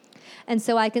 And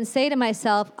so I can say to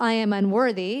myself, I am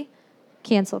unworthy,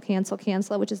 cancel, cancel,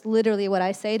 cancel, which is literally what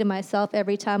I say to myself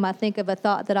every time I think of a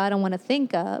thought that I don't want to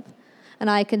think of. And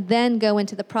I can then go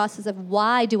into the process of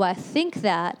why do I think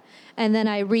that, and then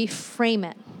I reframe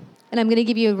it. And I'm going to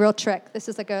give you a real trick. This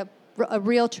is like a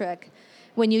real trick.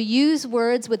 When you use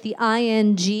words with the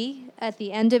ing at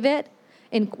the end of it,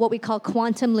 in what we call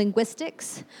quantum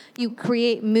linguistics, you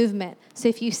create movement. So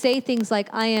if you say things like,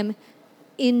 I am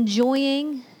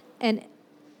enjoying and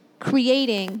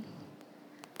creating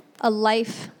a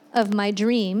life of my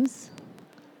dreams,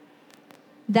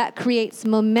 that creates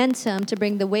momentum to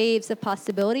bring the waves of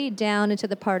possibility down into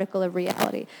the particle of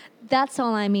reality. That's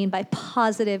all I mean by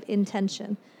positive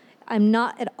intention. I'm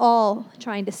not at all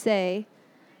trying to say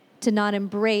to not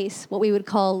embrace what we would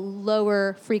call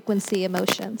lower frequency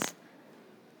emotions.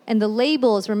 And the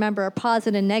labels, remember, are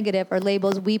positive and negative, are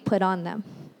labels we put on them.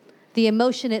 The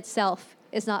emotion itself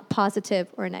is not positive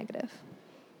or negative.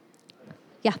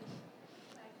 Yeah.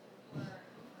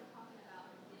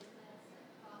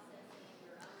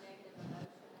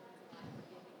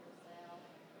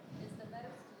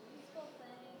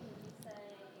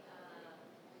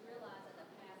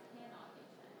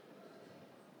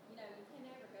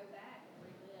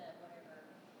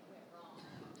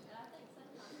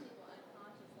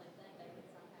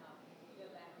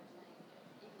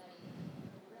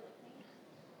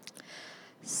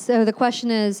 So the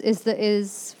question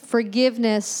is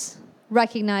forgiveness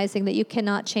recognizing that you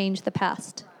cannot change the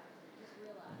past?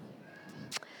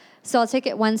 So I'll take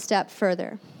it one step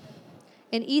further.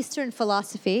 In Eastern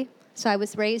philosophy, so I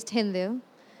was raised Hindu,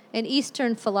 in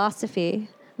Eastern philosophy,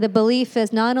 the belief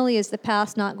is not only is the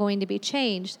past not going to be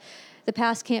changed, the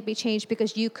past can't be changed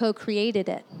because you co-created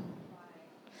it.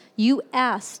 You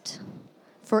asked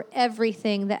for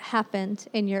everything that happened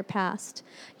in your past.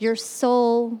 Your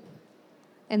soul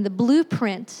and the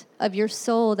blueprint of your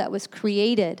soul that was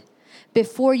created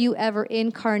before you ever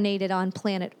incarnated on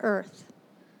planet Earth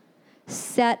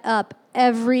set up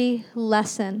every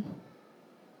lesson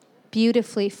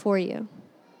beautifully for you.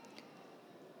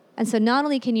 And so not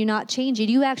only can you not change it,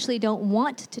 you actually don't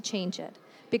want to change it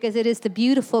because it is the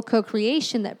beautiful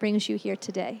co-creation that brings you here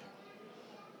today.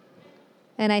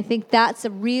 And I think that's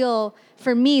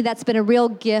for me, that's been a real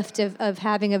gift of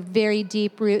having a very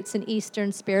deep roots in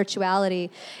Eastern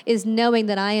spirituality, is knowing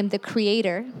that I am the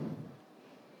creator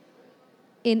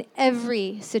in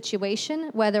every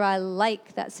situation, whether I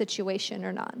like that situation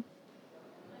or not.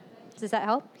 Does that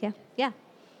help? Yeah. Yeah.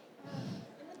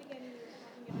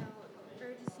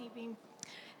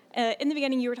 In the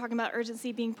beginning, you were talking about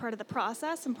urgency being part of the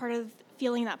process and part of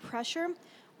feeling that pressure.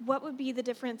 What would be the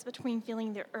difference between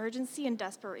feeling the urgency and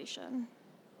desperation?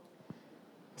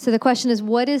 So the question is,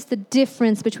 what is the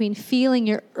difference between feeling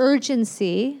your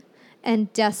urgency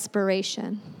and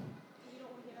desperation? You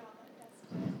don't want to give out that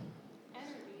desperate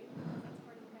energy. That's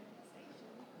part of the manifestation.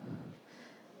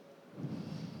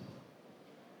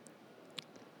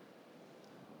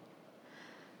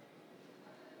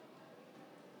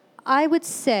 I would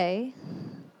say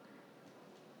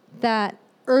that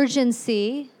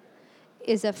urgency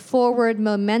is a forward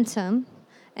momentum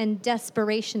and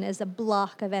desperation is a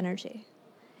block of energy.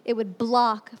 It would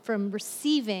block from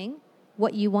receiving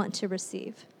what you want to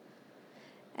receive.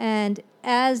 And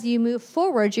as you move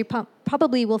forward, you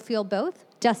probably will feel both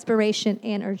desperation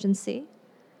and urgency.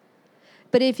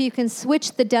 But if you can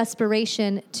switch the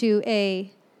desperation to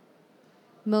a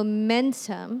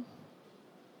momentum,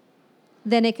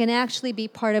 then it can actually be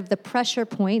part of the pressure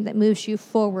point that moves you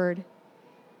forward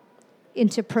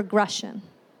into progression.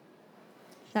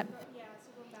 So going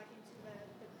back into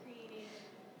the creating.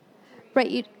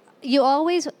 Right, you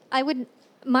always,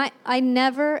 I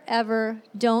never ever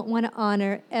don't want to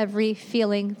honor every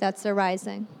feeling that's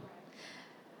arising.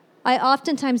 I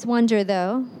oftentimes wonder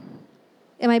though,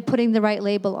 am I putting the right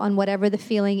label on whatever the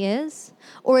feeling is?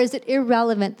 Or is it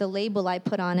irrelevant, the label I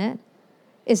put on it?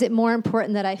 Is it more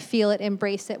important that I feel it,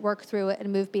 embrace it, work through it,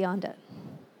 and move beyond it?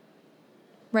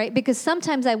 Right? Because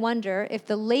sometimes I wonder if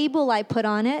the label I put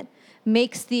on it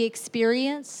makes the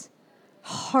experience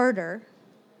harder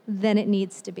than it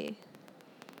needs to be.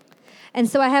 And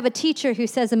so I have a teacher who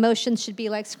says emotions should be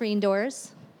like screen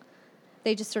doors.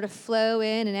 They just sort of flow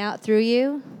in and out through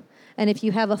you. And if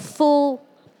you have a full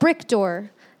brick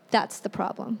door, that's the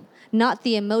problem. Not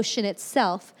the emotion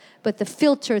itself, but the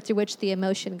filter through which the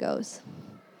emotion goes.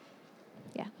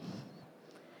 Yeah.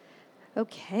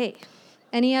 Okay.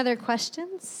 Any other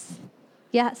questions?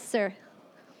 Yes, sir. I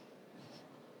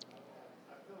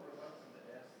feel reluctant to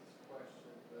ask this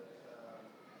question, but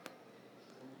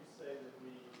when you say that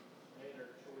we made our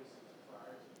choices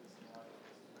prior to this life,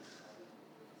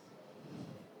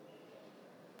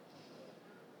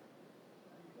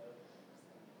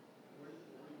 where do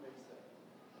you base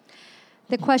that?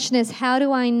 The question is, how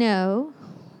do I know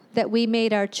that we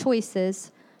made our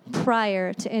choices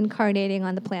prior to incarnating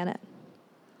on the planet?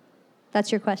 That's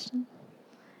your question?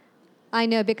 I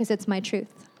know because it's my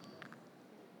truth.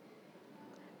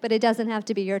 But it doesn't have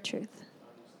to be your truth.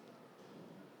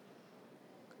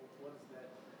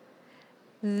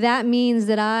 That means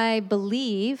that I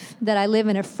believe that I live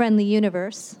in a friendly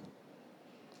universe.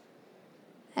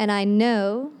 And I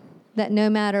know that no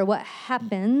matter what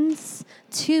happens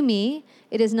to me,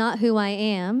 it is not who I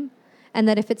am. And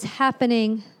that if it's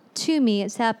happening to me,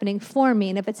 it's happening for me.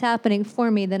 And if it's happening for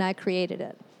me, then I created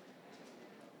it.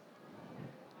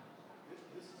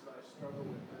 This is what I struggle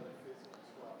with metaphysics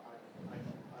as well.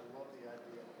 I love the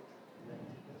idea of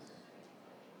interconnectedness.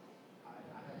 I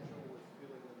have trouble with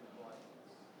feeling in the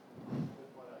blankness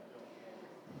with what I don't know.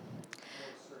 No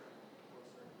certain.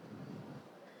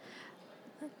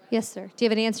 Yes, sir. Do you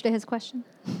have an answer to his question?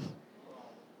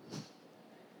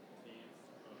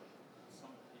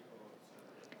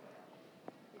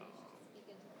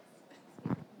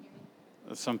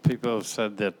 Some people have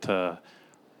said that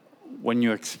when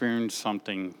you experience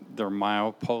something, they're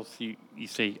mileposts. You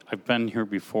say, I've been here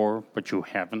before, but you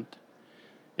haven't.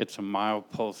 It's a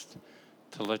milepost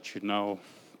to let you know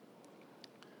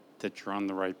that you're on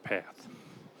the right path.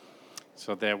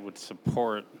 So that would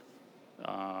support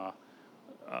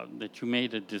that you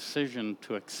made a decision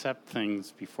to accept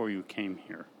things before you came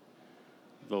here.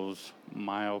 those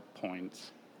mile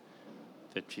points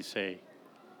that you say,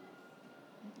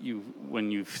 when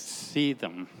you see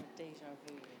them. Deja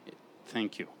vu.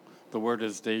 Thank you. The word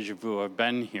is deja vu. I've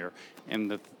been here, and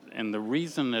the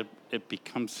reason it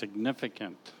becomes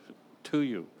significant to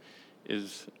you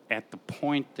is at the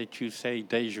point that you say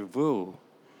deja vu,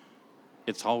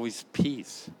 it's always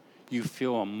peace. You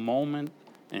feel a moment,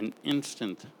 an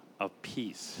instant of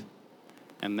peace,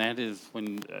 and that is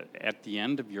when at the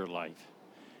end of your life,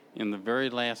 in the very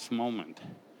last moment,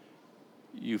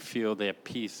 you feel that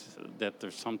peace, that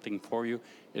there's something for you.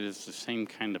 It is the same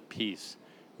kind of peace.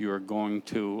 You are going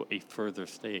to a further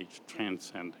stage,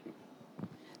 transcending.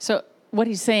 So what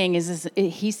he's saying is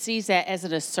he sees that as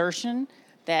an assertion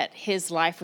that his life